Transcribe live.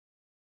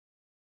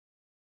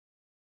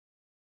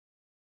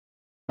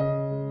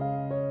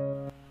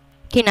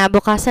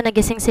Kinabukasan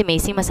nagising si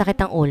Macy masakit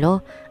ang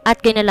ulo at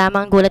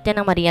ginalaman ang gulat niya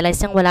nang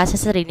ma-realize niyang wala sa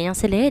sarili niyang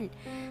silid.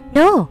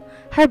 No!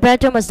 Her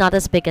bedroom was not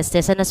as big as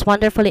this and was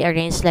wonderfully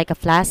arranged like a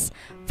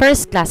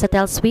first-class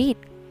hotel suite.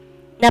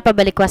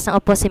 Napabalikwas ng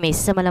upo si Macy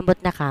sa malambot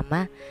na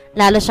kama.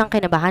 Lalo siyang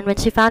kinabahan when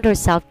she found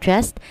herself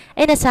dressed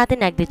in a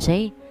satin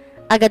negligee.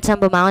 Agad siyang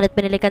bumangon at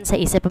pinilikan sa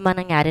isip ang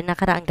mga nangyari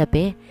nakaraang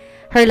gabi.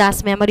 Her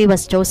last memory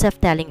was Joseph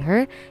telling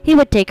her he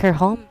would take her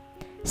home.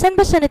 Saan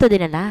ba siya nito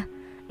dinala?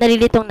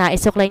 Nalilitong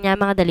naisuklay niya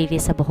ang mga daliri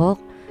sa buhok.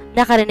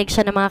 Nakarinig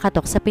siya ng mga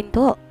katok sa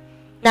pinto.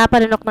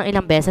 Napalunok ng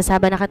ilang beses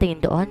habang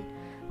nakatingin doon.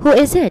 Who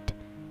is it?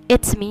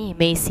 It's me,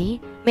 Macy.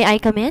 May I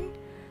come in?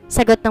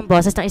 Sagot ng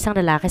boses ng isang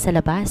lalaki sa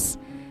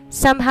labas.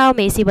 Somehow,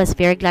 Macy was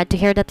very glad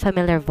to hear that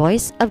familiar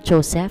voice of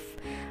Joseph.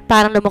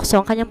 Parang lumukso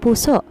ang kanyang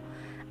puso.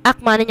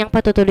 Akmanan niyang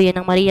patutuluyan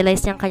nang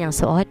ma-realize niyang kanyang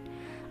suot.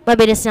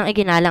 Mabilis niyang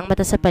iginala ang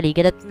mata sa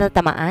paligid at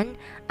natamaan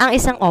ang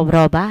isang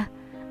obroba.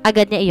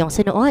 Agad niya iyong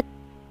sinuot.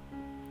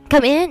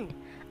 Come in!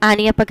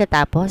 Ani niya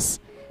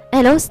pagkatapos.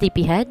 Hello,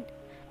 sleepyhead.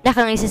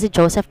 Nakangisi si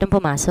Joseph nung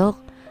pumasok.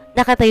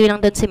 Nakatayo lang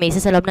doon si Macy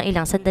sa loob ng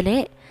ilang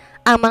sandali.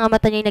 Ang mga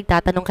mata niya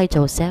nagtatanong kay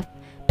Joseph.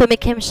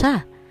 Tumikhim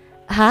siya.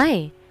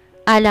 Hi!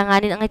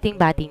 Alanganin ang iting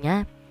bati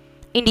niya.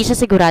 Hindi siya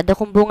sigurado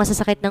kung bunga sa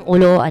sakit ng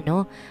ulo o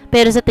ano,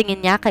 pero sa tingin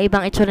niya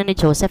kaibang itsura ni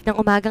Joseph ng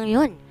umagang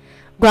yon.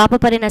 Gwapo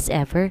pa rin as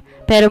ever,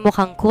 pero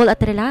mukhang cool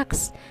at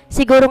relax.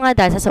 Siguro nga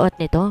dahil sa suot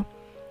nito.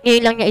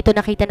 Ngayon lang niya ito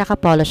nakita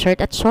naka-polo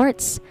shirt at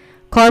shorts.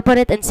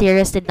 Corporate and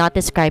serious did not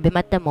describe him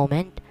at the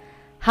moment.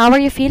 How are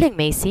you feeling,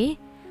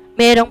 Macy?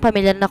 Mayroong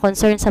pamilyar na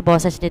concern sa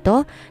boses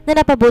nito na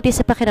napabuti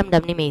sa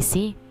pakiramdam ni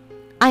Macy.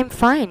 I'm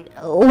fine.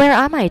 Where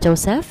am I,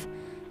 Joseph?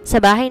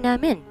 Sa bahay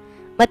namin.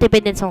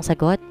 Matipid din siyang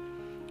sagot.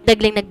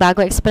 Dagling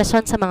nagbago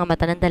ekspresyon sa mga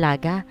mata ng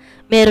dalaga.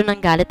 Meron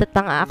ng galit at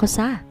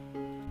pang-aakusa.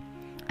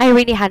 I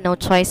really had no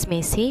choice,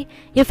 Macy.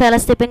 You fell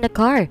asleep in the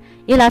car.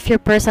 You left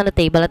your purse on the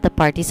table at the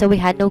party so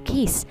we had no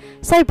keys.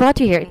 So I brought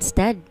you here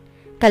instead.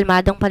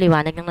 Kalmadong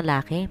paliwanag ng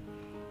lalaki.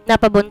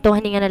 Napabuntong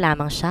hininga na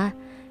lamang siya.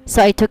 So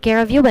I took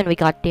care of you when we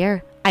got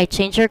there. I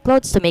changed your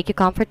clothes to make you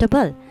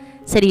comfortable.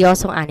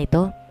 Seryosong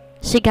anito.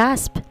 She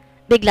gasped.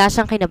 Bigla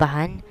siyang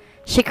kinabahan.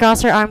 She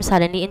crossed her arms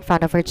suddenly in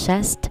front of her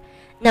chest.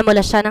 Namula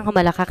siya nang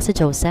humalakak si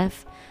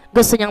Joseph.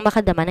 Gusto niyang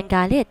makadama ng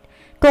galit.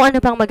 Kung ano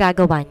pang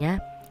magagawa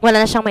niya,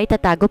 wala na siyang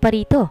maitatago pa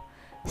rito.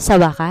 Sa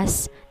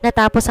wakas,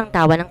 natapos ang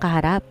tawa ng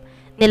kaharap.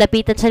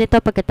 Nilapitan siya nito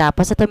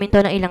pagkatapos at tuminto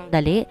ng ilang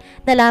dali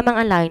na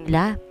lamang ang layo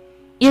nila.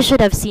 You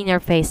should have seen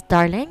your face,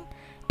 darling.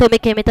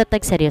 Tumikim ito at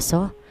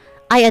nagseryoso.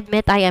 I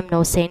admit I am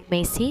no saint,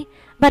 Macy,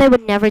 but I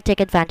would never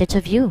take advantage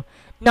of you,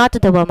 not to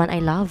the woman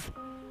I love.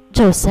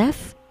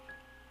 Joseph?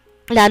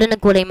 Lalo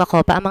nagkulay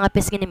makopa ang mga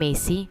pisngi ni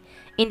Macy.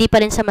 Hindi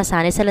pa rin siya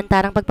masanay sa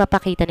lantarang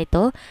pagpapakita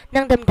nito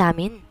ng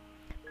damdamin.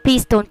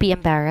 Please don't be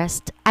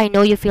embarrassed. I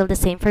know you feel the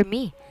same for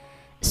me.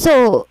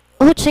 So,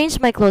 who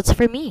changed my clothes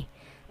for me?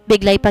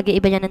 Bigla'y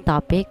pag-iiba niya ng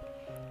topic.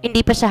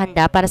 Hindi pa siya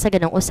handa para sa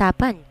ganong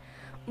usapan.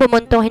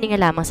 Bumuntong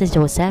hininga lamang si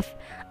Joseph.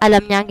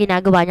 Alam niya ang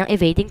ginagawa niyang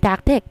evading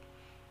tactic.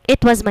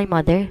 It was my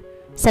mother.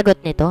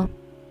 Sagot nito.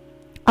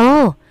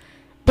 Oh,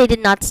 they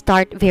did not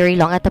start very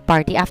long at the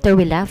party after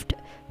we left.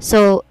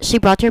 So, she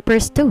brought your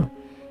purse too.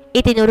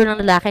 Itinuro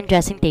ng lalaki ang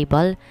dressing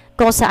table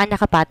kung saan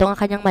nakapatong ang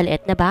kanyang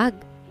maliit na bag.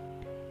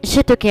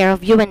 She took care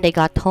of you when they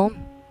got home.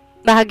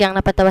 Bahagyang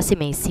napatawa si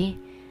Macy.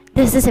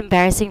 This is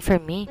embarrassing for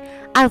me.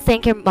 I'll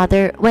thank your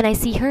mother when I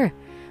see her.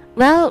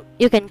 Well,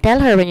 you can tell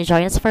her when you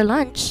join us for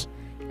lunch.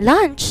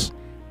 Lunch?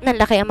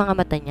 Nanlaki ang mga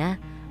mata niya.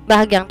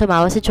 Bahagyang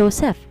tumawa si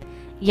Joseph.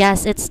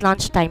 Yes, it's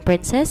lunchtime,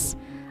 princess.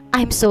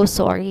 I'm so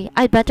sorry.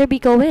 I'd better be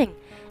going.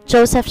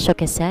 Joseph shook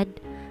his head.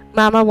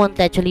 Mama won't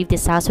let you leave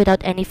this house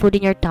without any food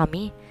in your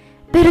tummy.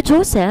 Pero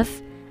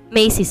Joseph,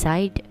 Macy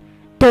sighed.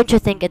 Don't you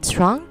think it's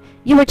wrong?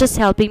 You were just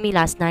helping me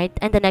last night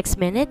and the next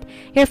minute,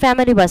 your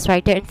family was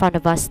right there in front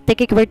of us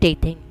thinking we're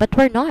dating, but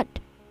we're not.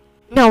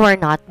 No, we're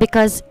not,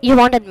 because you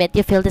won't admit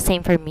you feel the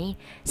same for me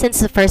since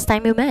the first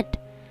time we met.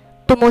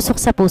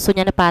 Tumusok sa puso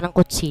niya na parang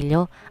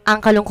kutsilyo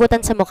ang kalungkutan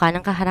sa mukha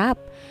ng kaharap.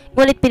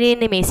 Ngunit pinili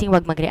ni Macy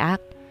wag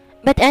mag-react.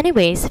 But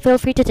anyways, feel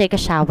free to take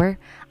a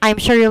shower. I'm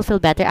sure you'll feel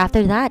better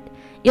after that.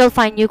 You'll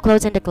find new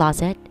clothes in the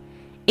closet.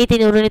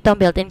 Itinuro nito ang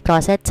built-in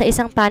closet sa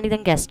isang panig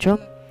ng guest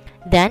room.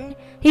 Then,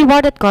 he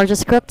wore that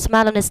gorgeous crooked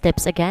smile on his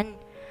lips again.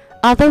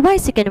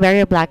 Otherwise, you can wear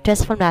your black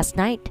dress from last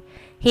night.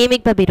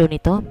 Himig pa biro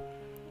nito.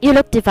 You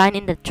look divine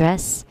in that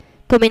dress.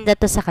 Kumindat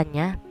to sa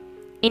kanya.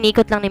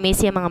 Inikot lang ni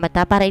Macy ang mga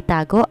mata para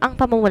itago ang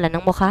pamumulan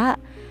ng mukha.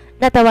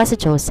 Natawa si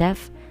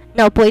Joseph.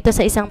 Naupo ito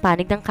sa isang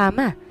panig ng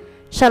kama.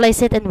 Shall I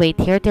sit and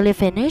wait here till you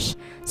finish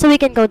so we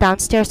can go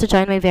downstairs to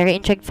join my very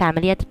intrigued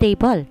family at the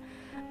table?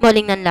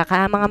 Muling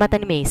nanlaka ang mga mata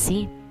ni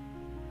Macy.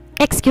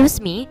 Excuse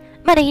me,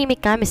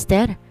 manahimik ka,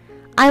 mister.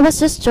 I was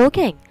just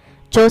joking.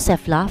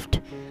 Joseph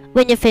laughed.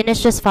 When you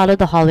finish, just follow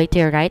the hallway to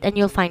your right and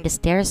you'll find the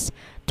stairs.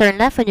 Turn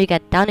left when you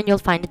get down and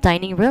you'll find the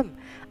dining room.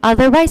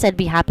 Otherwise, I'd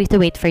be happy to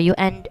wait for you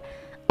and...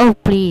 Oh,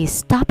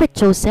 please, stop it,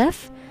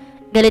 Joseph.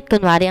 Galit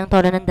kunwari ang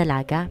tono ng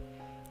dalaga.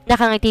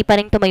 Nakangiti pa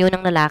ring tumayo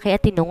ng lalaki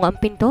at tinungo ang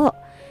pinto.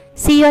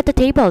 See you at the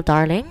table,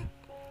 darling.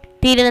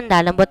 Tila ng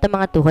lalambot ng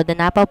mga tuhod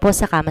na napaupo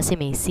sa kama si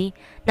Macy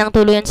nang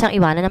tuluyan siyang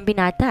iwanan ng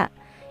binata.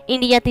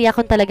 Hindi niya tiyak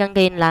kung talagang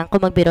gayon lang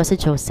kung magbiro si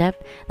Joseph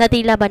na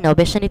tila ba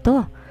nobel siya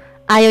nito.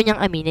 Ayaw niyang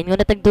aminin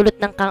ngunit nagdulot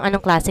ng kang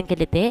anong klaseng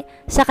kiliti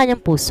sa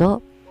kanyang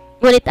puso.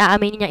 Ngunit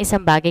aaminin niyang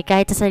isang bagay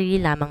kahit sa sarili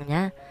lamang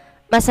niya.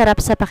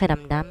 Masarap sa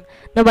pakiramdam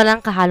na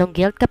walang kahalong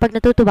guilt kapag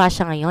natutuwa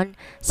siya ngayon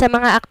sa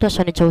mga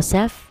aktwasyon ni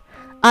Joseph.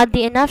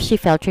 Oddly enough, she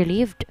felt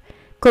relieved.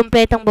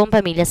 Kumpletong buong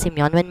pamilya si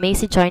Myon when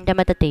Macy joined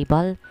them at the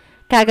table.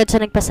 Kaagad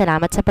siya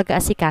nagpasalamat sa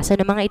pag-aasikaso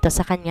ng mga ito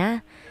sa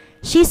kanya.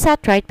 She sat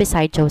right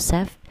beside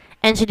Joseph,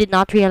 and she did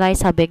not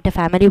realize how big the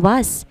family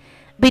was.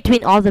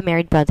 Between all the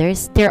married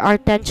brothers, there are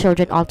 10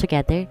 children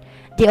altogether.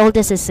 The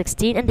oldest is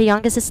 16 and the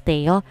youngest is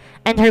Theo,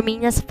 and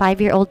Herminia's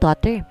 5-year-old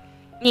daughter.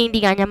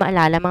 Hindi nga niya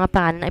maalala mga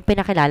pangalan na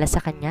ipinakilala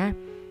sa kanya.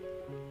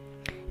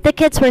 The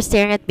kids were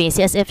staring at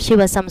Macy as if she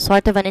was some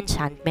sort of an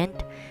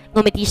enchantment.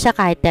 Ngumiti siya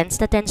kahit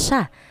tense na tense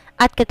siya.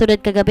 At katulad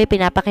kagabi,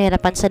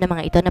 pinapakihirapan siya ng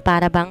mga ito na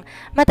para bang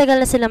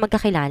matagal na sila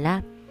magkakilala.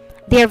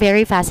 They are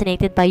very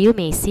fascinated by you,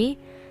 Macy.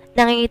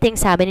 Nangingiting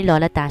sabi ni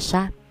Lola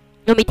Tasha.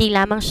 Ngumiti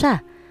lamang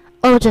siya.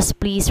 Oh, just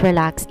please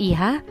relax,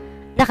 Iha.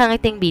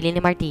 Nakangiting bili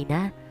ni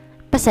Martina.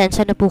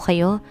 Pasensya na po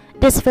kayo.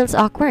 This feels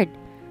awkward.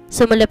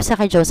 Sumulap sa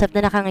kay Joseph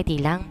na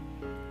nakangiti lang.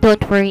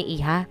 Don't worry,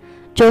 Iha.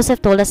 Joseph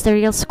told us the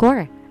real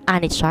score.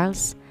 Ani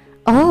Charles.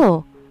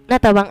 Oh,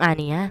 natawang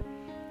Aniya.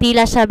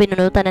 Tila siya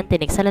binunutan ng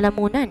tinig sa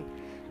lalamunan.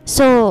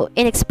 So,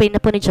 inexplain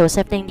na po ni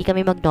Joseph na hindi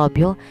kami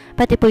magnobyo,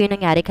 pati po yung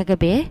nangyari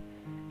kagabi?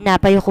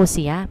 Napayuko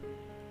siya.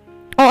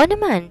 Oo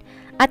naman,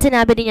 at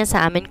sinabi din niya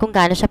sa amin kung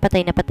gaano siya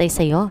patay na patay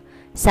sa'yo,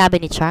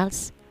 sabi ni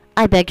Charles.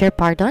 I beg your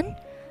pardon?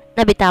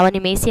 Nabitawan ni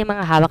Macy ang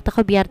mga hawak na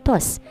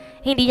kubyertos.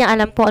 Hindi niya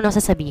alam po anong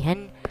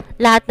sasabihin.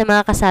 Lahat ng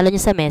mga kasalo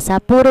niya sa mesa,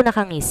 puro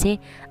nakangisi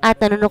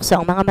at nanunukso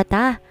ang mga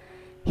mata.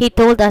 He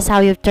told us how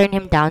you've turned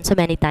him down so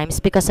many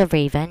times because of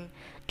Raven.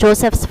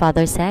 Joseph's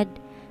father said.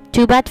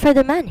 Too bad for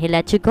the man, he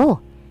let you go.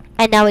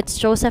 And now it's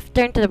Joseph's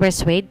turn to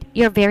persuade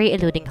your very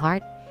eluding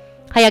heart.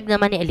 Hayag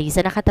naman ni Eliza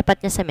na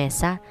katapat niya sa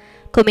mesa.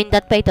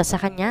 Kumindat pa ito sa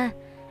kanya.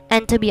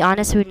 And to be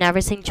honest, we've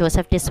never seen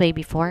Joseph this way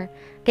before.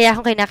 Kaya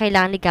kung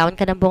kinakailangan ligawan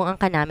ka ng buong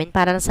angka namin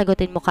para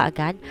nasagutin mo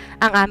kaagad,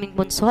 ang aming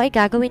bunso ay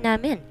gagawin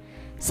namin.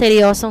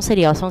 Seryosong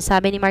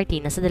sabi ni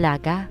Martina sa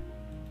dalaga.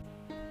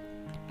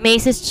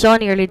 Macy's jaw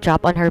nearly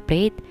dropped on her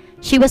plate.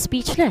 She was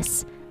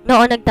speechless.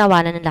 Noon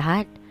nagtawanan ng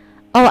lahat.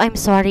 Oh, I'm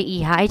sorry,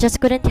 Iha. I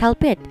just couldn't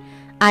help it.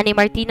 Ani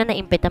Martina na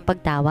impit ang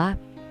pagtawa.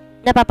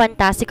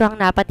 Napapantastiko ang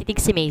napatitig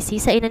si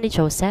Macy sa ina ni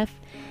Joseph.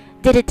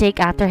 Did it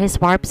take after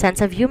his warped sense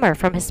of humor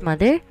from his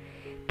mother?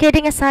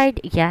 Kidding aside,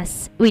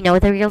 yes, we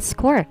know the real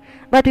score,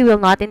 but we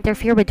will not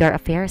interfere with your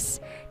affairs.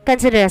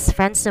 Consider us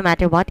friends no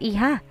matter what,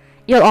 Iha.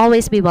 You'll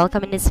always be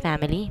welcome in this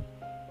family.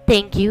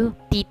 Thank you,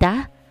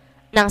 Tita.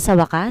 Nang sa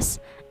wakas,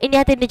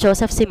 inihatid ni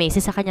Joseph si Macy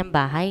sa kanyang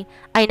bahay,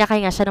 ay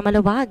nakahinga siya ng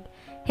maluwag.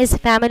 His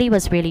family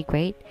was really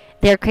great.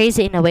 They're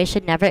crazy in a way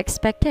she'd never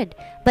expected,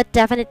 but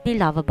definitely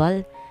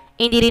lovable.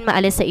 Hindi rin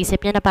maalis sa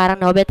isip niya na parang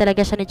nobel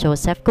talaga siya ni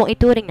Joseph kung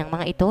ituring ng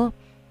mga ito.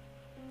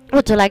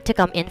 Would you like to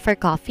come in for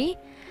coffee?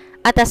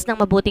 Atas ng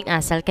mabuting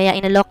asal kaya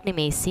inalok ni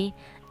Macy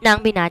na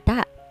ang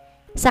binata.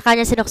 Sa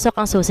kanya sinuksok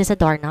ang susi sa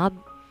doorknob.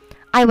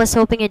 I was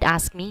hoping you'd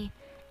ask me.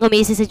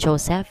 Ngumisi si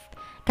Joseph.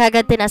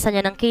 Kagad tinasa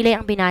niya ng kilay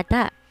ang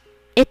binata.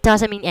 It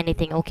doesn't mean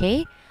anything,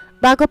 okay?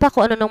 Bago pa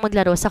kung ano nung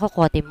maglaro sa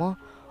kokote mo.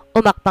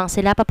 Umakpang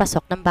sila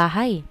papasok ng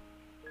bahay.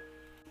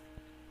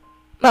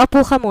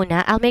 Maupo ka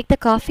muna, I'll make the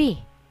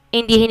coffee.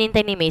 Hindi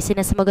hinintay ni Macy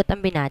na sumagot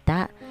ang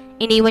binata.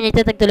 Iniwan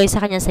niya tagtuloy sa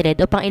kanyang silid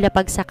upang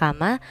ilapag sa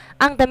kama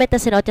ang damit na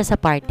sinuot niya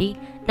sa party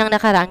ng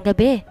nakaraang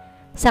gabi.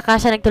 Saka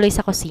siya nagtuloy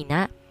sa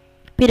kusina.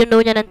 Pinuno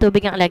niya ng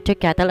tubig ang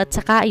electric kettle at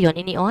saka iyon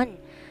ini-on.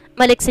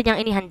 Maliksi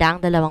niyang inihanda ang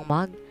dalawang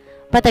mug.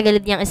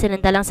 Patagilid niyang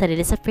isinandal ang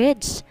sarili sa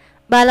fridge.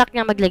 Balak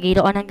niyang maglagay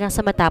roon hanggang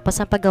sa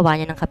matapos ang paggawa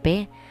niya ng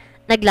kape.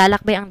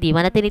 Naglalakbay ang diwa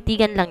na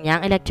tinitigan lang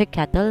niya ang electric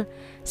kettle.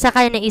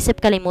 Saka niya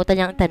naisip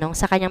kalimutan niyang tanong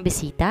sa kanyang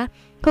bisita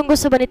kung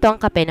gusto ba nito ang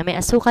kape na may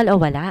asukal o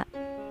wala.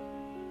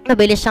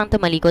 Mabilis siyang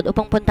tumalikod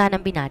upang puntahan ang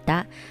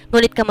binata,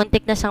 ngunit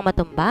kamuntik na siyang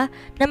matumba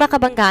na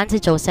makabanggaan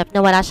si Joseph na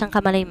wala siyang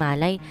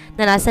kamalay-malay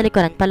na nasa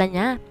likuran pala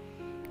niya.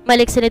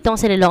 Maliksin itong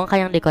sinilong ang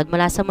kanyang likod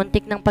mula sa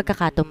muntik ng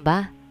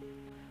pagkakatumba.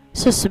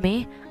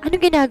 Susme,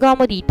 anong ginagawa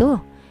mo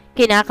dito?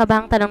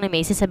 Kinakabahang tanong ni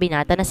Macy sa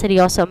binata na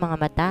seryoso ang mga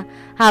mata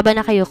habang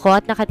nakayuko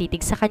at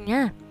nakatitig sa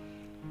kanya.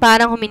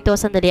 Parang huminto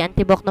sandali ang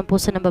tibok ng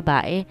puso ng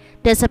babae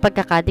dahil sa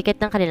pagkakadikit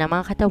ng kanilang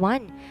mga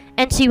katawan.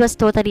 And she was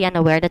totally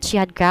unaware that she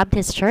had grabbed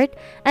his shirt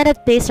and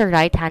had placed her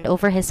right hand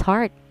over his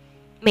heart.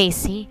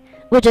 Macy,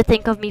 would you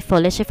think of me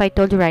foolish if I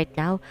told you right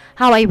now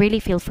how I really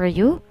feel for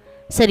you?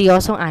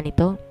 Seryosong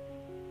anito.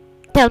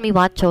 Tell me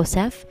what,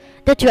 Joseph?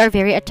 That you are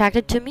very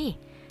attracted to me.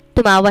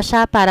 Tumawa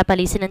siya para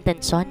palisin ang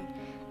tensyon.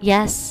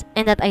 Yes,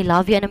 and that I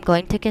love you and I'm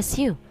going to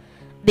kiss you.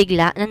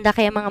 Bigla,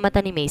 nandaki ang mga mata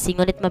ni Macy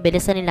ngunit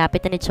mabilis na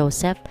nilapit na ni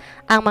Joseph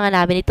ang mga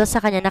labi nito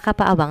sa kanya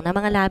nakapaawang na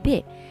mga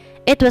labi.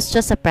 It was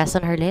just a press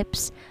on her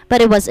lips,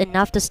 but it was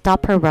enough to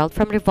stop her world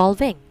from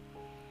revolving.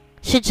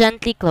 She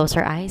gently closed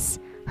her eyes.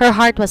 Her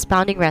heart was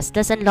pounding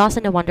restless and lost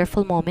in a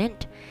wonderful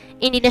moment.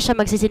 Hindi na siya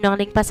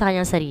magsisinungaling pa sa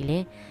kanyang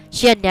sarili.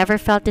 She had never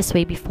felt this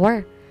way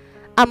before.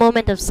 A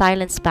moment of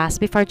silence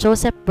passed before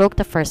Joseph broke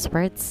the first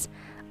words.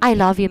 I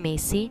love you,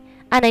 Macy,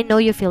 and I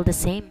know you feel the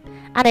same,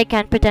 and I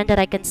can't pretend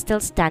that I can still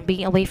stand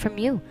being away from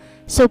you.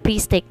 So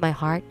please take my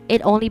heart.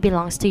 It only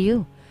belongs to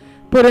you.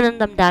 Puro ng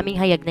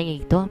damdaming hayag na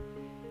niya ito.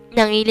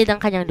 Nangilid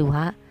ang kanyang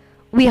luha.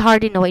 We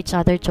hardly know each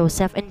other,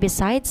 Joseph, and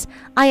besides,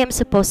 I am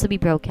supposed to be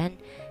broken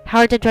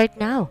hearted right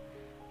now.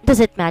 Does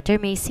it matter,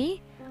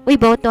 Macy? We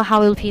both know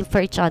how we'll feel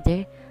for each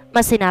other.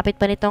 Mas sinapit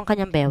pa nito ang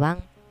kanyang bewang.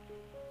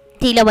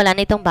 Tila wala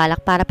na itong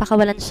balak para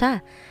pakawalan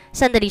siya.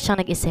 Sandali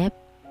siyang nag-isip.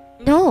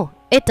 No,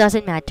 it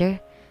doesn't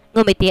matter.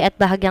 Ngumiti at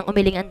bahagyang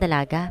umiling ang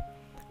dalaga.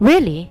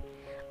 Really?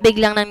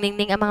 Biglang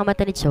nangningning ang mga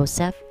mata ni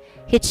Joseph.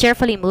 He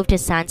cheerfully moved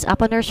his hands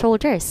up on her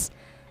shoulders.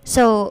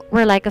 So,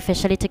 we're like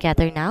officially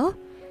together now?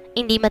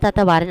 Hindi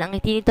matatawaran ang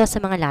ngiti nito sa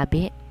mga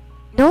labi.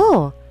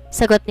 No,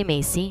 sagot ni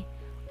Macy.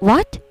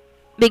 What?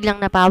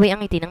 Biglang napawi ang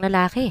ngiti ng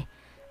lalaki.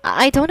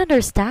 I don't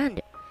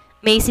understand.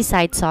 Macy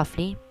sighed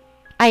softly.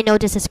 I know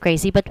this is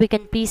crazy, but we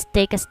can please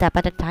take a step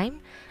at a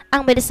time.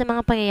 Ang bilis ng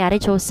mga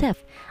pangyayari,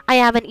 Joseph. I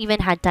haven't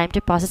even had time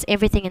to process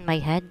everything in my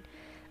head.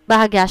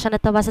 Bahagya siya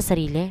natawa sa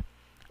sarili.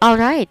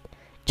 Alright,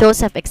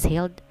 Joseph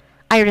exhaled.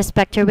 I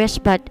respect your wish,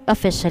 but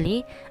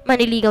officially,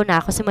 maniligaw na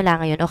ako simula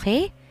ngayon,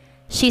 okay?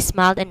 She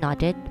smiled and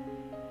nodded.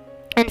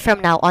 And from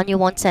now on, you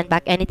won't send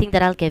back anything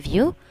that I'll give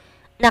you?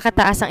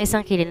 Nakataas ang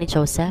isang kilid ni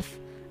Joseph.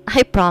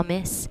 I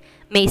promise.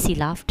 Macy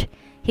laughed.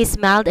 He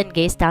smiled and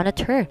gazed down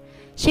at her.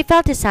 She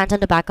felt his hands on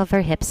the back of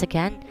her hips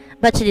again,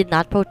 but she did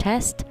not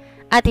protest.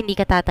 At hindi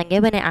ka tatanggi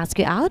when I ask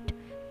you out?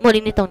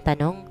 Muli nitong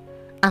tanong.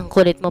 Ang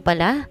kulit mo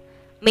pala.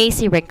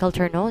 Macy wrinkled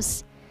her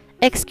nose.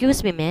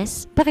 Excuse me,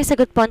 miss.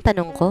 Pakisagot po ang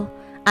tanong ko.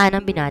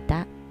 Anang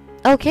binata.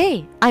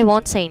 Okay, I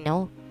won't say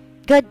no.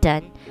 Good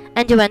then.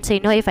 And you won't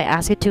say no if I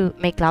ask you to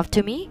make love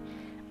to me?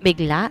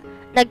 Bigla,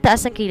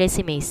 nagtaas ang kilay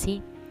si Macy.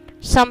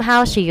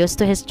 Somehow, she used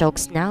to his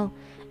jokes now.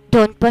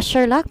 Don't push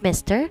your luck,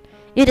 mister.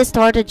 Your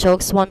distorted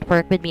jokes won't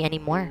work with me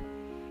anymore.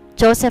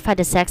 Joseph had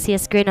the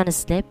sexiest grin on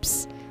his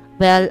lips.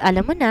 Well,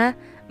 alam mo na,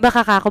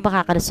 baka ako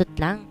makakalusot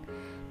lang.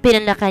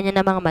 Pinanlakan niya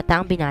ng mga mata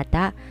ang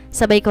binata,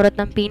 sabay kurot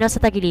ng pino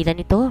sa tagiliran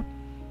nito.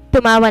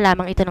 Tumawa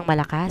lamang ito ng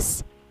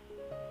malakas.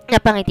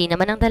 Napangiti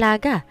naman ang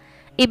dalaga.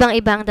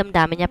 Ibang-ibang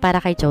damdamin niya para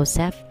kay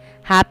Joseph.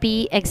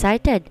 Happy,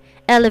 excited,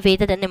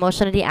 elevated and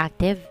emotionally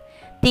active.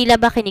 Tila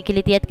ba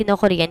kinikiliti at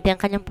kinukuryente ang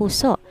kanyang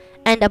puso.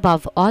 And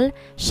above all,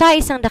 siya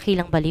isang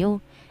dakilang baliw.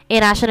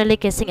 Irrationally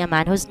kissing a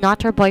man who's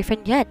not her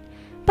boyfriend yet.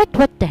 But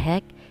what the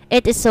heck?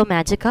 It is so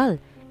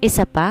magical.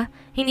 Isa pa,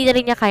 hindi na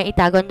rin niya kaya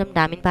itago ang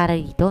damdamin para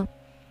dito.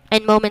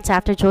 And moments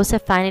after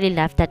Joseph finally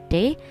left that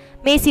day,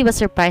 Macy was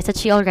surprised that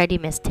she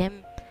already missed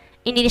him.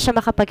 Hindi siya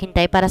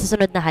makapaghintay para sa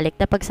sunod na halik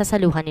na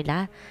pagsasaluhan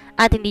nila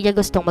at hindi niya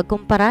gustong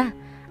magkumpara.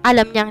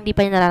 Alam niyang hindi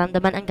pa niya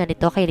nararamdaman ang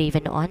ganito kay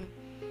Raven noon.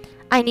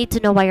 I need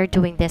to know why you're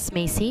doing this,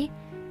 Macy.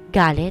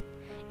 Galit.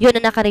 Yun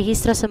ang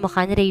nakarehistro sa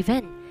mukha ni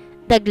Raven.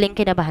 Dagling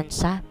kinabahan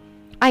siya.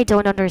 I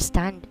don't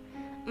understand.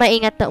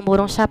 Maingat na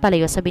umurong siya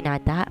palayo sa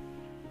binata.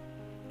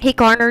 He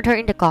cornered her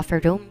in the coffee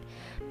room.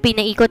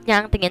 Pinaikot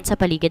niya ang tingin sa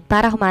paligid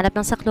para humanap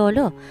ng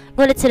saklolo,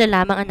 ngunit sila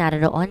lamang ang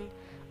naroon.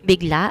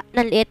 Bigla,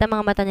 nanliit ang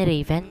mga mata ni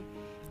Raven.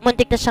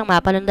 Muntik na siyang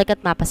mapalundag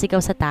at mapasigaw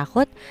sa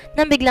takot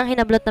nang biglang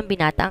hinablot ng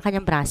binata ang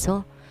kanyang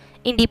braso.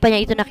 Hindi pa niya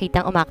ito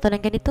nakitang umakto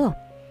ng ganito.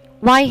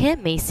 Why him,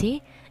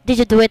 Macy?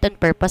 Did you do it on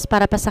purpose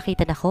para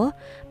pasakitan ako?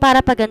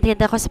 Para pagantihan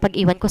ako sa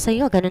pag-iwan ko sa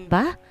iyo, ganun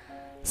ba?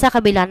 Sa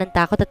kabila ng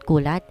takot at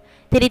kulat,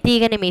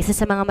 tinitigan ni Macy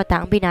sa mga mata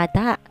ang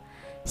binata.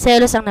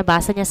 Selos ang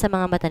nabasa niya sa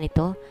mga mata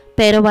nito,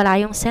 pero wala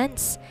yung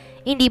sense.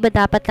 Hindi ba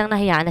dapat lang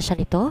nahayaan na siya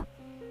nito?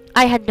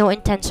 I had no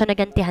intention na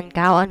gantihan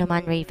ka o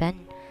anuman,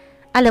 Raven.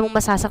 Alam mong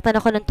masasaktan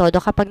ako ng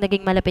todo kapag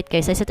naging malapit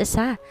kayo sa isa't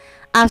isa.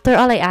 After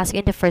all, I asked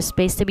you in the first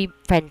place to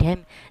befriend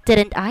him,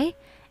 didn't I?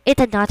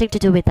 It had nothing to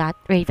do with that,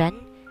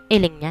 Raven.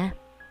 Iling niya.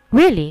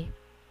 Really?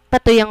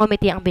 Patuyang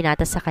umiti ang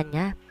binata sa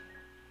kanya.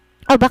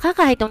 O baka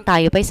kahit nung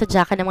tayo pa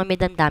isadya ka ng mga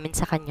midamdamin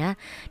sa kanya,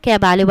 kaya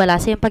baliwala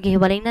sa yung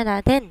paghihiwalay na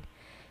natin.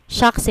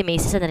 Shock si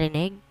Macy sa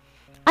narinig.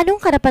 Anong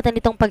karapatan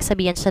nitong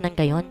pagsabihan siya ng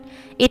gayon?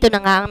 Ito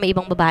na nga ang may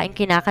ibang babaeng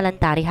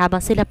kinakalantari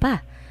habang sila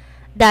pa.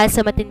 Dahil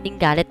sa matinding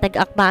galit,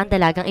 nag-akma ang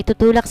dalagang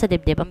itutulak sa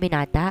dibdib ang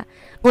binata.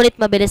 Ngunit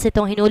mabilis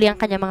itong hinuli ang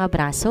kanyang mga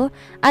braso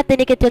at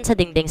tinikit yun sa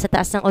dingding sa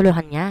taas ng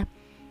uluhan niya.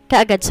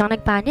 Kaagad siyang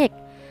nagpanik.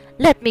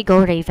 Let me go,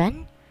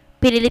 Raven.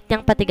 Pinilit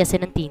niyang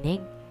patigasin ang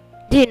tinig.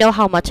 Do you know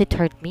how much it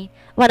hurt me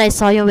when I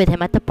saw you with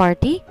him at the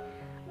party?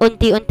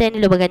 Unti-unti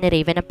niluwagan ni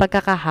Raven ang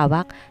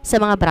pagkakahawak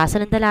sa mga braso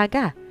ng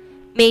dalaga.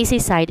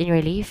 Macy sighed in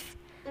relief.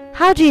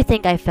 How do you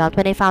think I felt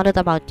when I found out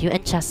about you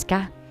and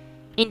Cheska?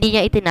 Hindi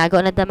niya itinago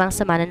ang nadamang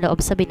sama ng loob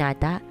sa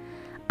binata.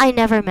 I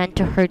never meant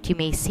to hurt you,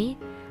 Macy.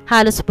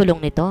 Halos pulong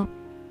nito.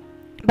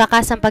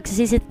 Bakas ang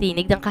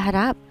pagsisitinig ng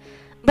kaharap.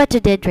 But you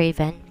did,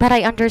 Raven. But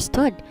I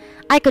understood.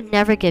 I could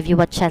never give you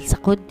what Chelsea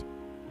could.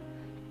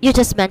 You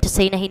just meant to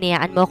say na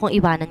hinayaan mo kung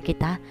iwanan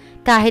kita.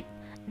 Kahit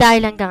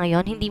dahil hanggang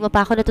ngayon, hindi mo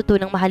pa ako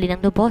natutunang mahalin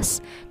ng lubos.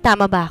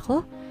 Tama ba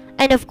ako?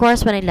 And of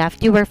course, when I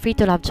left, you were free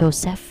to love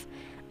Joseph.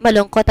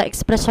 Malungkot ang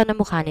ekspresyon ng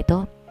mukha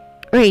nito.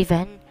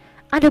 Raven,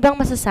 ano bang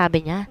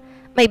masasabi niya?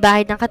 May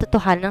bahid ng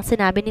katotohanan ng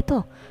sinabi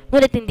nito,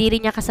 ngunit hindi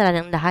rin niya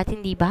kasalanan ang lahat,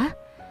 hindi ba?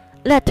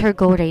 Let her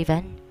go,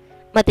 Raven.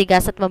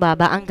 Matigas at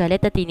mababa ang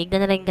galit at tinig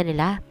na nalainggan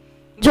nila.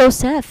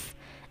 Joseph!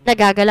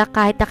 Nagagalak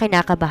kahit na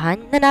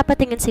kinakabahan na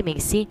napatingin si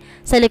Macy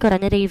sa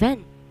likuran ni Raven.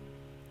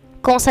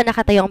 Kung saan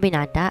nakatayo ang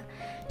binata,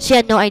 she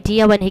had no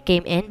idea when he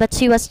came in but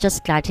she was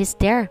just glad he's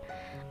there.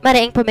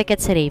 Maraing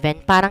pumikit si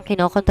Raven, parang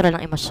kinokontrol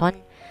ng emosyon.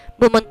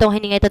 Bumuntong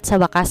hininga ito't sa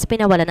wakas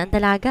pinawalan ang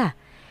dalaga.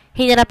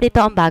 Hinarap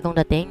nito ang bagong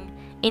dating.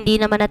 Hindi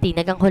naman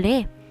natinag ang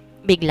huli.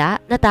 Bigla,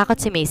 natakot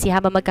si Macy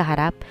habang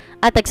magkaharap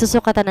at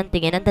nagsusukatan ng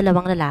tingin ang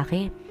dalawang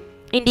lalaki.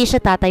 Hindi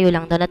siya tatayo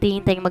lang doon at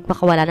hihintaying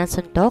magpakawala ng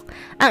suntok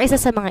ang isa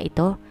sa mga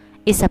ito.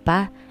 Isa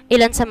pa,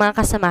 ilan sa mga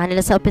kasamahan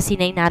nila sa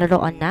opisina ay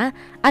naroroon na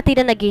at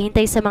tila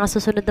naghihintay sa mga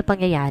susunod na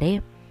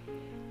pangyayari.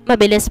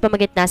 Mabilis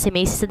pamagitna si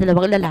Macy sa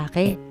dalawang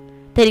lalaki.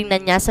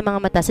 Tinignan niya sa mga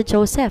mata si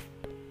Joseph.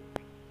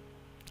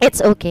 It's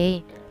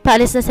okay.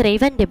 Paalis na si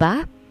Raven, di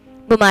ba?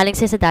 Bumaling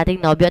siya sa dating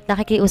nobyo at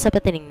nakikiusap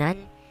na tinignan.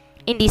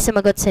 Hindi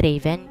sumagot si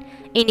Raven.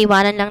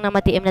 Iniwanan lang ng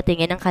matiim na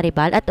tingin ng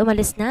karibal at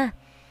umalis na.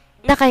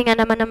 Nakahinga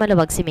naman na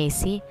maluwag si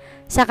Macy.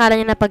 Sakala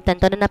niya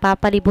napagtanto na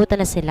napapalibutan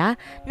na sila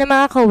ng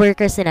mga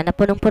coworkers nila na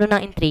punong-puno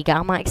ng intriga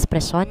ang mga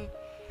ekspresyon.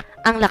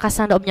 Ang lakas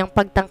ng loob niyang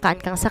pagtangkaan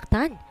kang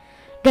saktan.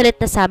 Galit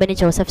na sabi ni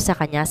Joseph sa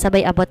kanya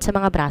sabay abot sa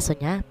mga braso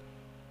niya.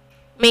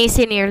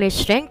 Macy nearly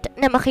shrinked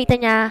na makita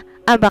niya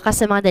ang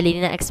bakas sa mga daliri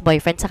ng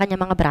ex-boyfriend sa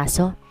kanyang mga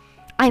braso.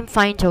 I'm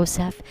fine,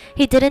 Joseph.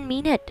 He didn't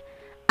mean it.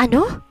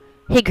 Ano?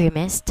 He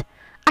grimaced.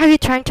 Are you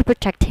trying to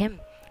protect him?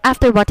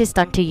 After what he's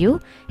done to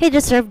you, he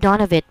deserved none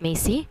of it,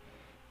 Macy.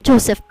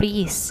 Joseph,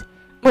 please.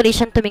 Muli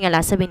siyang tumingala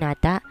sa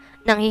binata,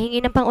 nang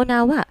hihingi ng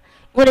pangunawa,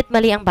 ngunit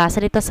mali ang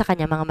basa nito sa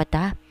kanyang mga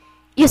mata.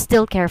 You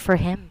still care for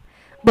him.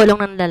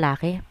 Bulong ng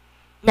lalaki.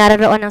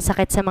 Nararoon ang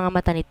sakit sa mga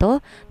mata nito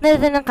na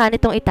natinangka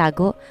nitong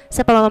itago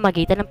sa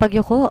pamamagitan ng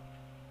pagyuko.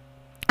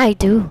 I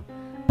do.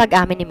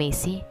 Pag-amin ni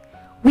Macy.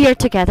 We are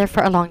together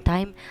for a long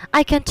time.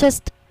 I can't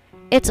just...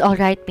 It's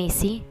alright,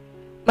 Macy.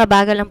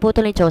 Mabagal ang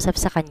putol ni Joseph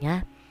sa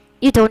kanya.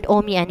 You don't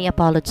owe me any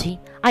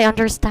apology. I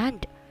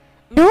understand.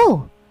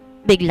 No!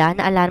 Bigla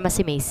na alarma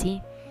si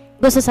Macy.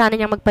 Gusto sana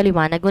niyang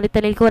magpaliwanag ngunit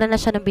talikuran na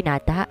siya ng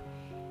binata.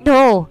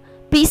 No!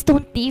 Please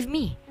don't leave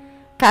me!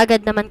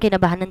 Kaagad naman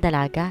kinabahan ng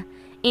dalaga.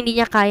 Hindi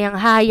niya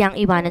kayang hayang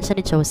iwanan siya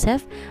ni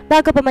Joseph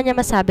bago pa man niya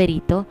masabi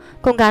rito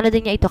kung gaano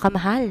din niya ito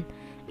kamahal.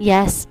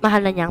 Yes,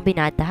 mahal na niya ang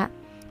binata.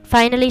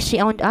 Finally,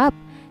 she owned up.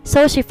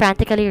 So she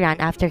frantically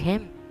ran after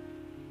him.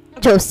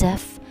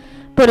 Joseph!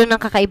 Puno ng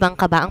kakaibang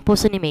kaba ang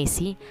puso ni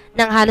Macy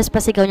nang halos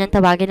pasigaw niyang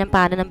tawagin ang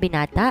pana ng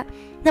binata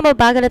na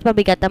mabagal at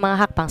mabigat ang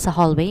mga hakbang sa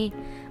hallway.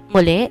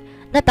 Muli,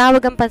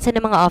 natawag ang pansin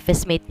ng mga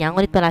office mate niya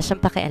ngunit wala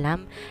siyang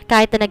pakialam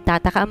kahit na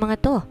nagtataka ang mga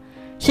to.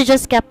 She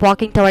just kept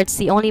walking towards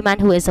the only man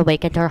who is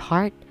awake in her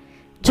heart.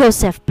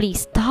 Joseph,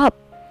 please stop!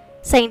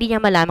 Sa hindi niya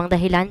malamang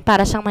dahilan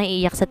para siyang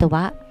maiiyak sa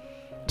tuwa.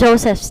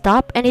 Joseph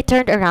stopped and he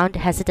turned around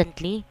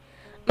hesitantly.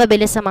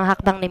 Mabilis ang mga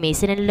hakbang ni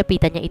Macy na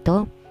nilapitan niya ito.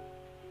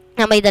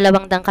 Na may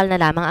dalawang dangkal na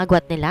lamang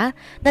agwat nila,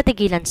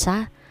 natigilan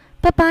siya.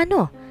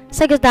 Paano?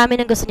 Sa dami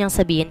ng gusto niyang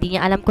sabihin, di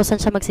niya alam kung saan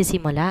siya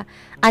magsisimula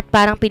at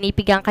parang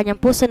pinipigang kanyang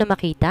puso na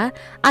makita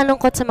ang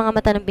lungkot sa mga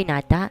mata ng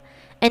binata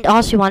and all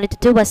she wanted to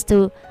do was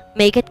to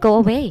make it go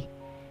away.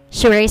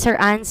 She raised her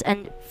hands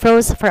and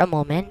froze for a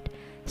moment.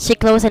 She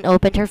closed and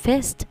opened her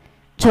fist.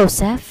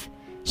 Joseph?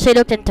 She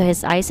looked into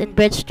his eyes and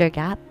bridged their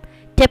gap,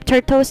 tipped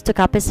her toes to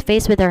cup his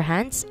face with her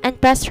hands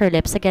and pressed her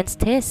lips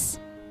against his.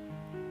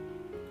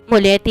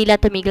 Muli tila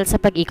tumigil sa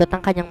pag-ikot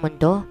ng kanyang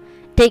mundo.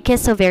 They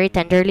kissed so very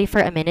tenderly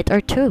for a minute or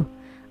two.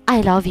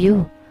 I love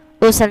you.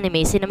 Usal ni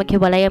Macy na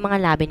maghiwalay ang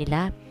mga labi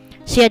nila.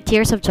 She had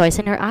tears of joy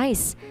in her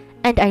eyes.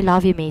 And I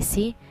love you,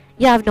 Macy.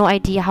 You have no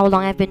idea how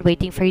long I've been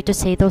waiting for you to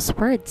say those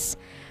words.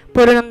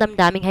 Puro ng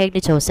damdaming hayag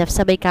ni Joseph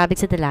sabay kabig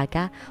sa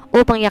dalaga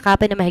upang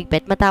yakapin na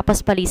mahigpit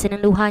matapos palisin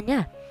ang luha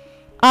niya.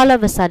 All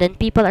of a sudden,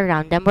 people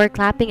around them were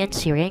clapping and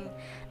cheering.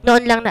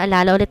 Noon lang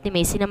naalala ulit ni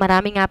Macy na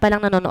marami nga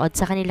palang nanonood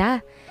sa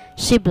kanila.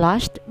 She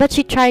blushed, but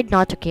she tried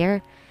not to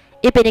care.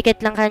 Ipinikit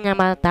lang kanyang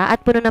mata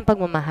at puno ng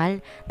pagmamahal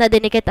na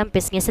dinikit ang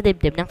pisngi sa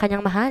dibdib ng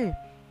kanyang mahal.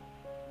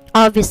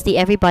 Obviously,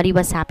 everybody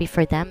was happy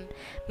for them.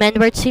 Men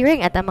were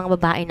cheering at ang mga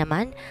babae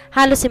naman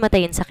halos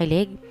simatayin sa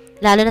kilig,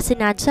 lalo na si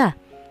Nadja.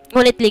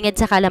 Ngunit lingid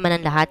sa kaalaman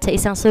ng lahat sa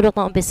isang sulok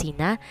ng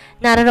opisina,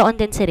 naroroon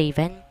din si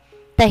Raven.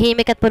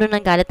 Tahimik at puno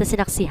ng galit na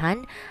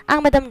sinaksihan ang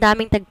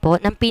madamdaming tagpo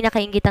ng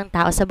pinakaingitang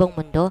tao sa buong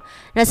mundo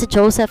na si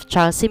Joseph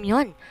Charles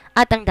Simeon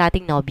at ang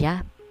dating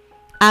nobya.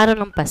 Araw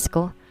ng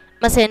Pasko,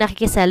 masaya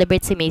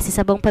nakikiselebrate si Macy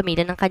sa buong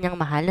pamilya ng kanyang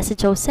mahal na si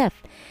Joseph.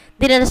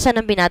 Dinala siya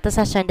ng binata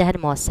sa Hacienda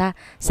Hermosa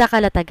sa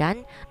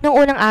Kalatagan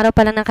noong unang araw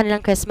pa lang ng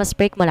kanilang Christmas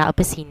break mula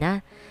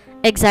opisina.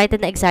 Excited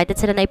na excited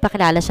sila na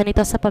ipakilala siya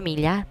nito sa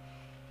pamilya.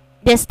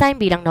 This time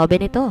bilang nobya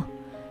nito.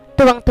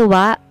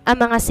 Tuwang-tuwa ang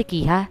mga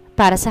sikiha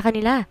para sa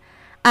kanila.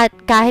 At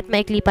kahit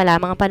maikli pa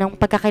lamang ang panahong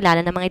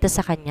pagkakilala ng mga ito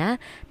sa kanya,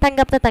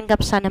 tanggap na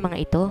tanggap siya ng mga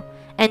ito.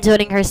 And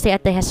during her stay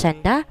at the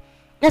Hacienda,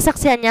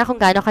 nasaksihan niya kung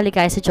gaano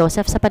kaligaya si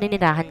Joseph sa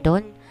paninirahan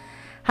doon.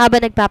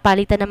 Habang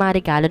nagpapalitan ng mga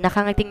regalo,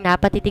 nakangiting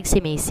napatitig si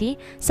Macy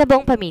sa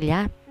buong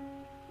pamilya.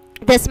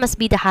 This must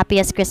be the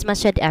happiest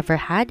Christmas she had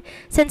ever had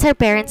since her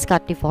parents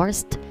got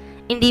divorced.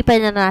 Hindi pa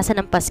naranasan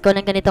ng Pasko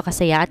ng ganito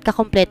kasaya at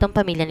kakumpletong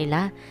pamilya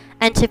nila,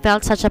 and she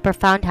felt such a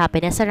profound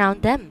happiness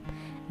around them.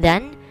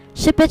 Then,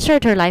 she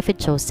pictured her life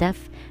with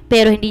Joseph,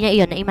 pero hindi niya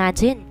iyon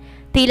na-imagine.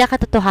 Tila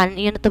katotohanan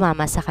iyon na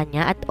tumama sa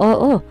kanya at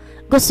oo,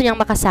 gusto niyang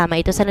makasama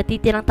ito sa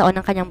natitirang taon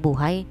ng kanyang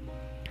buhay.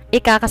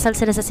 Ikakasal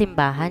sila sa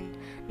simbahan,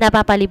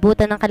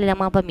 napapalibutan ng kanilang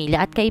mga pamilya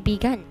at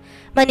kaibigan.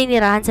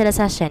 Maninirahan sila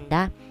sa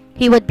asyenda.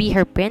 He would be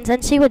her prince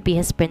and she would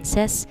be his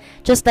princess,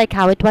 just like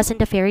how it was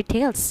in the fairy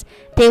tales.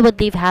 They would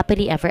live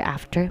happily ever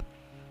after.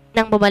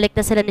 Nang bumalik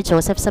na sila ni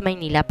Joseph sa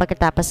Maynila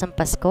pagkatapos ng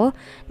Pasko,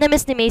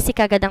 na-miss ni Macy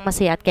kagad ang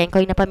masaya at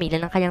kengkoy na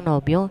pamilya ng kanyang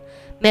nobyo.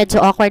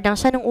 Medyo awkward lang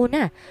siya nung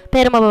una,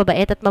 pero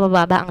mababait at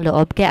mabababa ang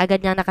loob kaya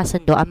agad niyang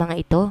nakasundo ang mga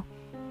ito.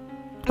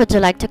 Would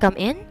you like to come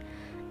in?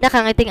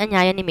 Nakangiting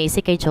anyaya ni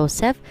Macy kay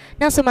Joseph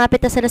nang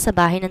sumapit na sila sa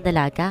bahay ng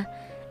dalaga.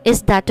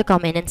 Is that to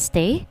come in and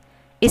stay?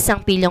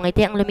 Isang pilyong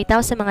ngiti ang lumitaw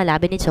sa mga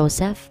labi ni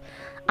Joseph.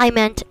 I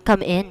meant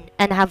come in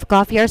and have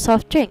coffee or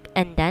soft drink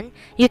and then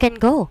you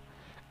can go.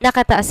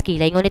 Nakataas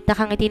kilay ngunit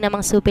nakangiti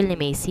namang supil ni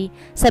Macy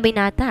sa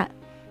binata.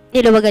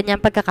 Niluwagan niya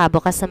ang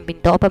pagkakabukas ng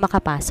pinto upang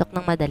makapasok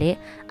ng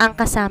madali ang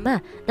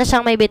kasama na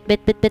siyang may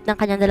bit-bit-bit-bit ng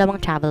kanyang dalawang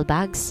travel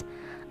bags.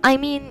 I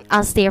mean,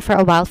 I'll stay for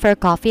a while for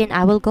coffee and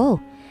I will go.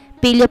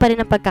 Pilyo pa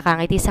rin ang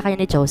pagkakangiti sa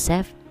kanya ni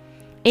Joseph.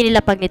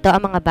 Inilapag nito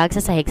ang mga bag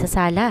sa sahig sa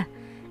sala.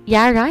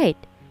 Yeah, right.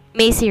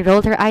 Macy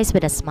rolled her eyes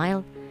with a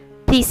smile.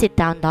 Please sit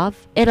down,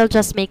 love. It'll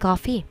just make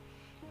coffee.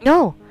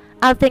 No,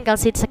 I'll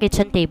sit sa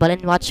kitchen table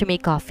and watch you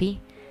make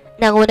coffee.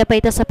 Nanguna pa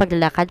ito sa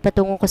paglalakad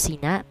patungong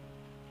kusina.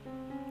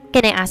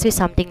 Can I ask you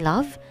something,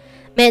 love?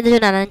 Medyo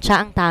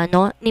nanansya ang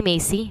tano ni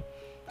Macy.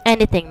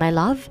 Anything, my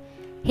love?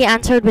 He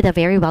answered with a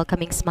very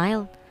welcoming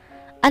smile.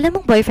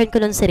 Alam mong boyfriend ko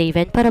nun si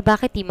Raven, pero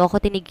bakit di mo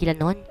ako tinigilan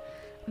nun?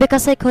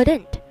 Because I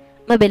couldn't.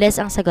 Mabilis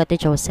ang sagot ni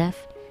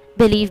Joseph.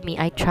 Believe me,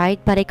 I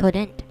tried but I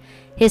couldn't.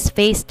 His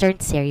face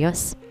turned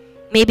serious.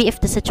 Maybe if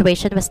the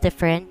situation was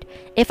different,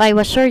 if I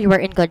was sure you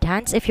were in good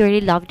hands, if you really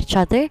loved each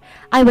other,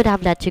 I would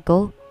have let you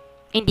go.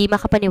 Hindi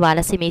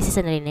makapaniwala si Macy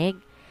sa narinig.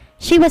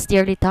 She was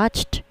dearly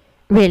touched.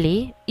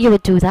 Really? You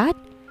would do that?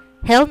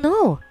 Hell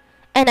no!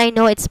 And I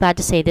know it's bad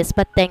to say this,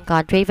 but thank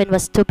God Raven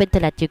was stupid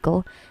to let you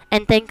go.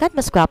 And thank God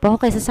mas gwapo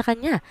ako kaysa sa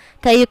kanya,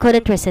 kaya you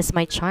couldn't resist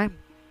my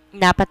charm.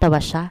 Napatawa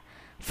siya.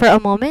 For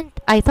a moment,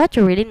 I thought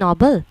you were really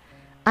noble.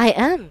 I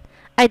am.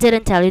 I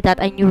didn't tell you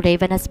that I knew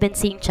Raven has been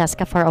seeing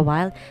Cheska for a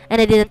while and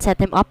I didn't set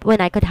him up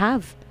when I could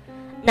have.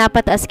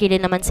 Napataas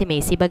kilay naman si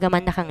Macy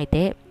bagaman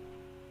nakangiti.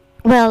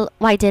 Well,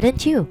 why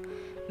didn't you?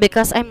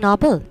 Because I'm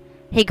noble.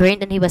 He grinned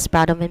and he was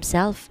proud of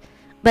himself.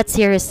 But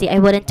seriously, I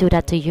wouldn't do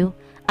that to you.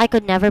 I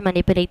could never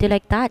manipulate you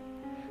like that.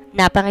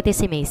 Napangiti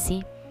si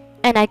Macy.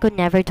 And I could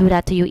never do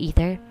that to you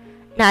either.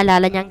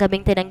 Naalala niya ang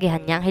gabing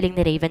tinanggihan niya ang hiling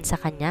ni Raven sa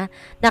kanya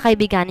na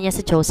kaibiganin niya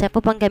si Joseph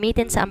upang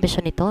gamitin sa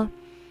ambisyon nito.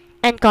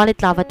 And call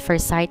it love at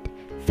first sight,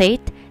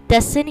 fate,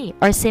 destiny,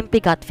 or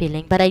simply gut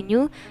feeling, but I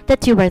knew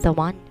that you were the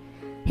one.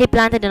 He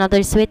planted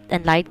another sweet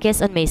and light kiss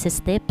on Macy's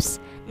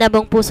lips, na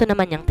buong puso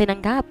naman niyang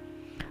tinanggap.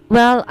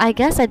 Well, I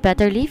guess I'd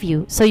better leave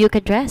you, so you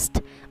could rest.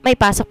 May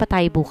pasok pa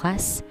tayo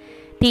bukas.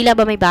 Tila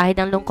ba may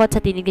bahid ng lungkot sa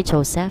tinig ni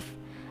Joseph?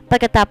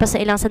 Pagkatapos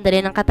ng ilang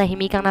sandali ng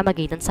katahimikang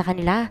namagitan sa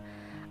kanila.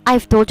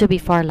 I've told you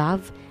before,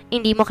 love.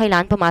 Hindi mo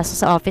kailangan pumasok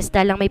sa office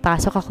dahil lang may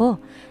pasok ako.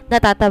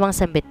 Natatawang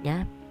sambit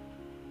niya.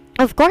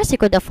 Of course, he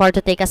could afford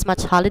to take as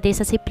much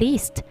holidays as he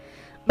pleased.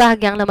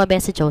 Bahagyang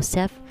lumabas si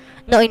Joseph.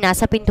 Nooy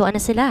nasa pintuan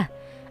na sila.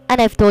 And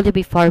I've told you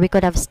before we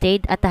could have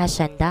stayed at the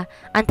hacienda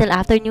until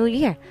after New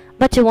Year,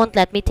 but you won't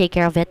let me take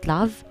care of it,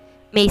 love.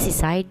 Macy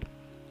sighed.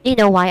 You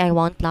know why I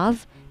won't,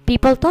 love?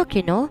 People talk,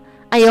 you know.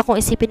 Ayokong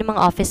isipin ng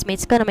mga office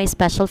mates ko na may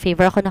special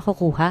favor ako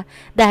nakukuha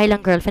dahil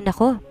ang girlfriend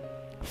ako.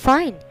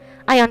 Fine.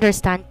 I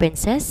understand,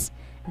 princess.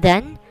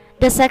 Then,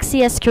 the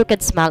sexiest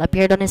crooked smile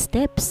appeared on his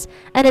lips,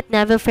 and it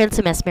never failed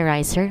to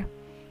mesmerize her.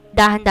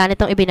 Dahan-dahan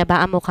itong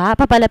ibinaba ang mukha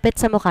papalapit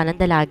sa mukha ng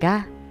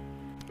dalaga.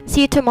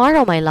 See you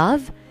tomorrow, my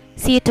love.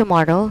 See you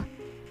tomorrow.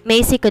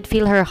 Macy could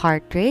feel her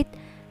heart rate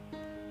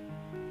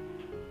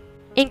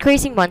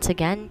increasing once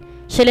again.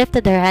 She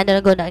lifted her hand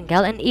on a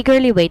angle and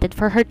eagerly waited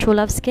for her true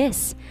love's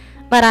kiss.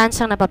 Maraan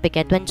siyang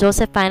napapikit when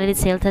Joseph finally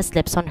sailed his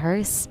lips on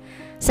hers.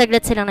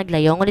 Saglit silang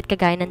naglayo, ngunit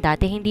kagaya ng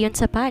dati, hindi yun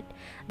sapat.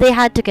 They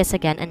had to kiss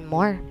again and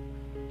more.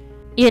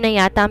 Yun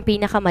na yata ang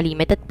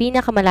pinakamalimit at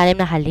pinakamalalim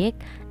na halik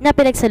na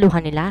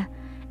pinagsaluhan nila.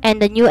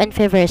 And the new and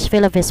feverish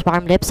feel of his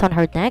warm lips on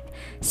her neck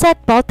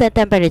set both the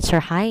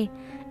temperature high.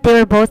 They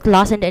were both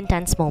lost in the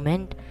intense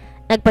moment.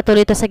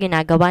 Nagpatuloy ito sa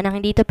ginagawa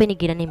nang hindi ito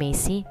pinigilan ni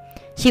Macy.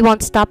 She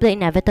won't stop the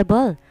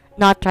inevitable.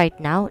 Not right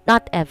now,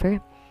 not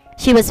ever.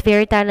 She was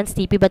very tired and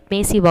sleepy, but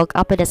Macy woke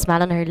up with a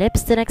smile on her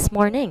lips the next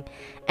morning.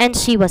 And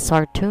she was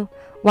sore too.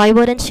 Why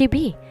wouldn't she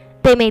be?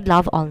 They made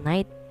love all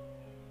night.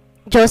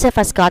 Joseph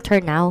has got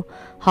her now.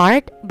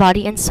 Heart,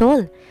 body, and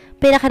soul.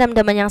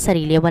 Pinakaramdaman niya ang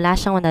sarili, wala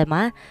siyang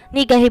wanama,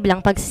 ni gahib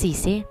lang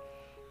pagsisisi.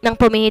 Nang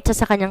pumihit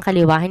siya sa kanyang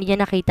kaliwa, hindi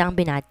niya nakita ang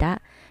binata.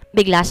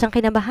 Bigla siyang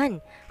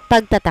kinabahan.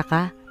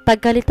 Pagtataka,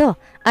 pagkalito,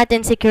 at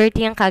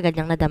insecurity ang kaagad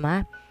niyang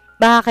nadama.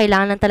 Baka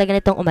kailangan lang talaga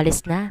nitong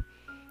umalis na.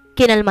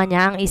 Kinalma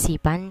niya ang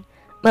isipan.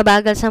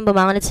 Mabagal siyang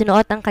bumangon at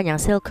sinuot ang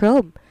kanyang silk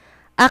robe.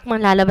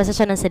 Akmang lalabas na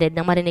siya ng silid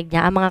nang marinig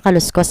niya ang mga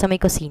kaluskos sa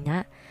may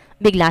kusina.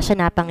 Bigla siya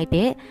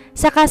napangiti,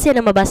 saka siya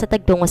lumabas at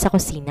tagtungo sa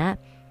kusina.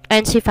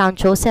 And she found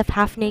Joseph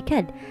half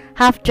naked,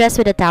 half dressed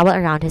with a towel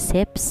around his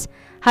hips.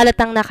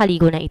 Halatang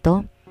nakaligo na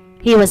ito.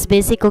 He was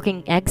busy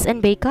cooking eggs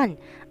and bacon,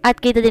 at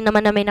kita din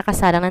naman na may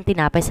nakasarang ng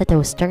tinapay sa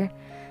toaster.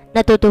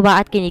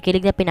 Natutuwa at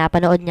kinikilig na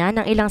pinapanood niya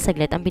ng ilang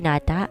saglit ang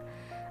binata.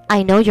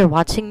 I know you're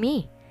watching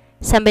me,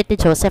 sambit ni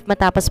Joseph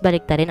matapos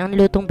baliktarin ang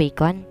nilutong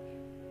bacon.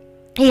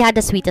 He had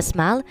the sweetest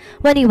smile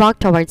when he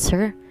walked towards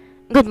her.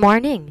 Good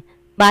morning,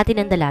 bati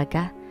ng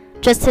dalaga.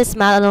 Just his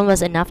smile alone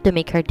was enough to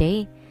make her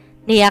day.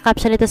 Niyakap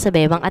siya nito sa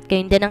bewang at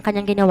gayon din ang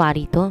kanyang ginawa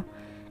rito.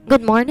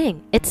 Good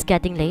morning, it's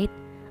getting late.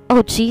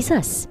 Oh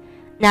Jesus!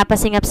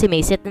 Napasingap si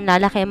Macy at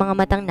nalalaki ang mga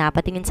matang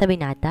napatingin sa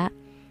binata.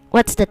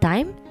 What's the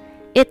time?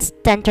 It's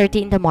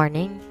 10:30 in the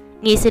morning.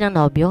 Ngisi ng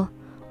nobyo.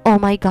 Oh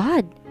my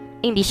God!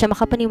 Hindi siya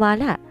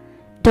makapaniwala.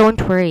 Don't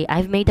worry,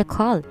 I've made a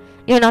call.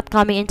 You're not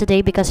coming in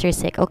today because you're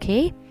sick,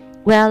 okay?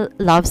 Well,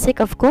 lovesick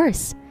of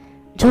course.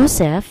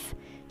 Joseph?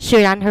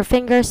 She ran her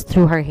fingers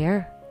through her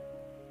hair.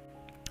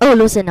 Oh,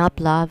 loosen up,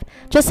 love.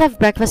 Just have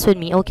breakfast with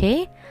me,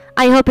 okay?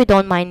 I hope you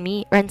don't mind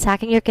me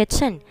ransacking your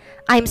kitchen.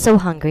 I'm so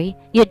hungry.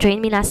 You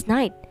drained me last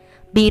night.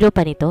 Biro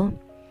pa nito.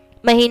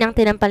 Mahinang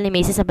tinampal ni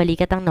Macy sa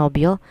balikat ang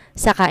nobyo,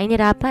 saka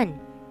inirapan.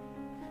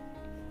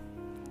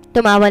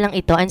 Tumawa lang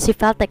ito and she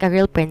felt like a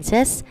real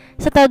princess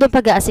sa tawdong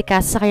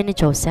pag-aasikaso sa kanya ni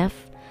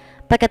Joseph.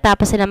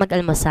 Pagkatapos sila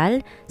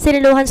mag-almusal,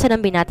 siniluhan siya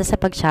ng binata sa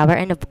pag-shower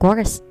and of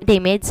course,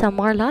 they made some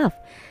more love.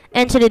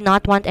 And she did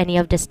not want any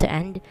of this to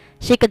end.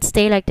 She could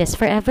stay like this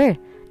forever.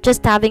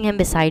 Just having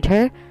him beside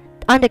her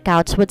on the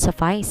couch would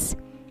suffice.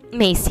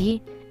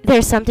 Macy,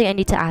 there's something I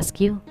need to ask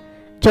you.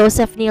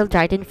 Joseph kneeled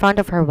right in front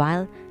of her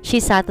while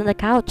she sat on the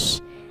couch.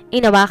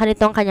 Inawakan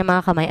nito ang kanyang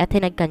mga kamay at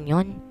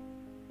hinagkanyon.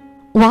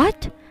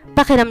 What?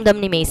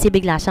 Pakiramdam ni Macy,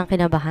 bigla siyang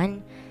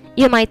kinabahan.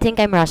 You might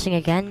think I'm rushing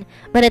again,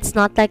 but it's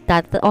not like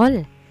that at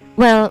all.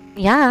 Well,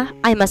 yeah,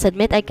 I must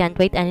admit I can't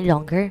wait any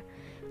longer.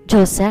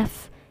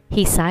 Joseph,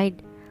 he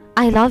sighed.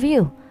 I love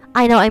you.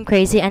 I know I'm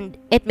crazy and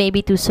it may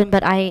be too soon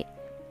but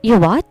You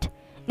what?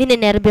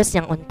 Ninenervyos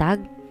niyang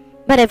untag.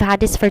 But I've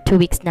had this for 2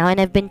 weeks now and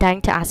I've been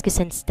dying to ask you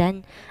since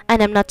then,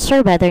 and I'm not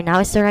sure whether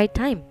now is the right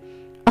time.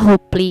 Oh,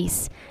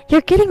 please.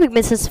 You're kidding with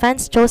Mrs.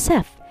 Vance,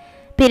 Joseph.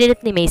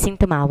 Pinilit ni Macy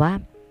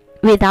tumawa.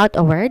 Without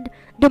a word,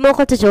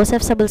 dumukot si Joseph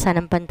sa bulsa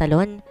ng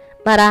pantalon.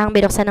 Marahang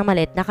binuksan ng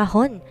maliit na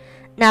kahon.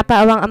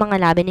 Napaawang ang mga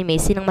labi ni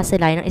Macy nang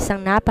masalay ng isang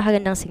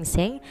napakagandang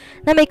singsing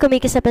na may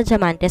kumikis na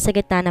diamante sa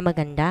gitna na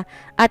maganda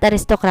at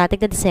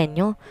aristocratic na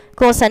disenyo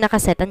kung saan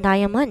nakaset ang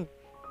diamond.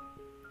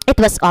 It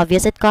was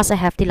obvious it cost a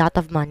hefty lot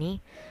of money.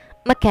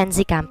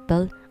 Mackenzie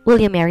Campbell, will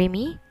you marry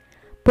me?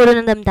 Puro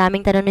ng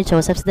damdaming tanong ni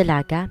Joseph sa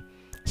dalaga.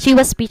 She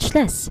was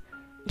speechless.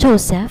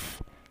 Joseph,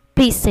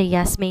 please say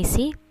yes,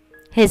 Macy.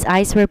 His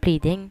eyes were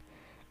pleading.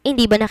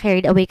 Hindi ba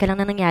na-carried away ka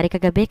lang na nangyari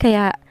kagabi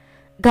kaya...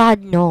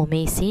 God, no,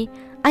 Macy.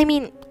 I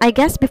mean, I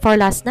guess before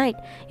last night,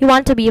 you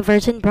want to be a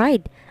virgin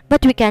bride,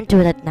 but we can't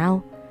do that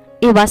now.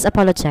 He was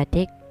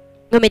apologetic.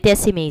 Ngumiti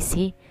si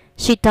Macy.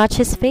 She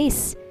touched his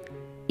face.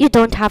 You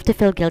don't have to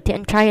feel guilty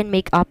and try and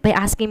make up by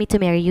asking me to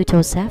marry you,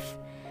 Joseph.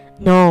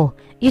 No,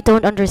 you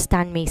don't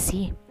understand,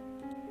 Macy.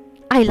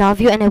 I love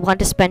you and I want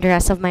to spend the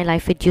rest of my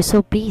life with you,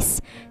 so please,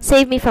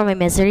 save me from my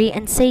misery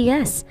and say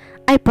yes.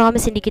 I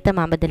promise hindi kita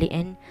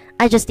mamadaliin.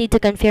 I just need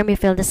to confirm you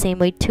feel the same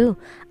way too.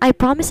 I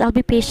promise I'll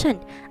be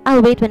patient.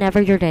 I'll wait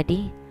whenever you're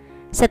ready.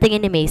 Sa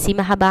tingin ni Macy,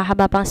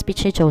 mahaba-haba pang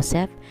speech ni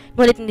Joseph,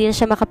 ngunit hindi na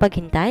siya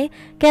makapaghintay,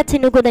 kaya't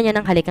sinugod na niya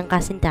ng halik ang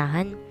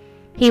kasintahan.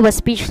 He was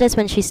speechless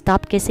when she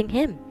stopped kissing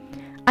him.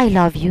 I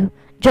love you,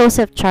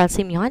 Joseph Charles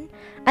Simeon,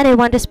 and I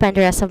want to spend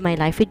the rest of my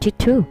life with you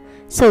too.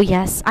 So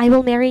yes, I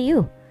will marry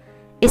you.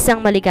 Isang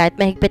maligay at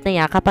mahigpit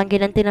na yakap ang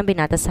ginanti ng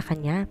binata sa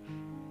kanya.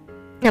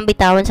 Nang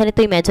bitawan siya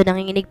nito'y medyo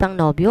nanginginig pang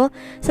nobyo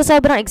sa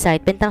sobrang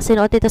excitement ang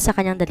sinuot ito sa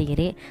kanyang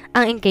daliri,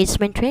 ang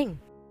engagement ring.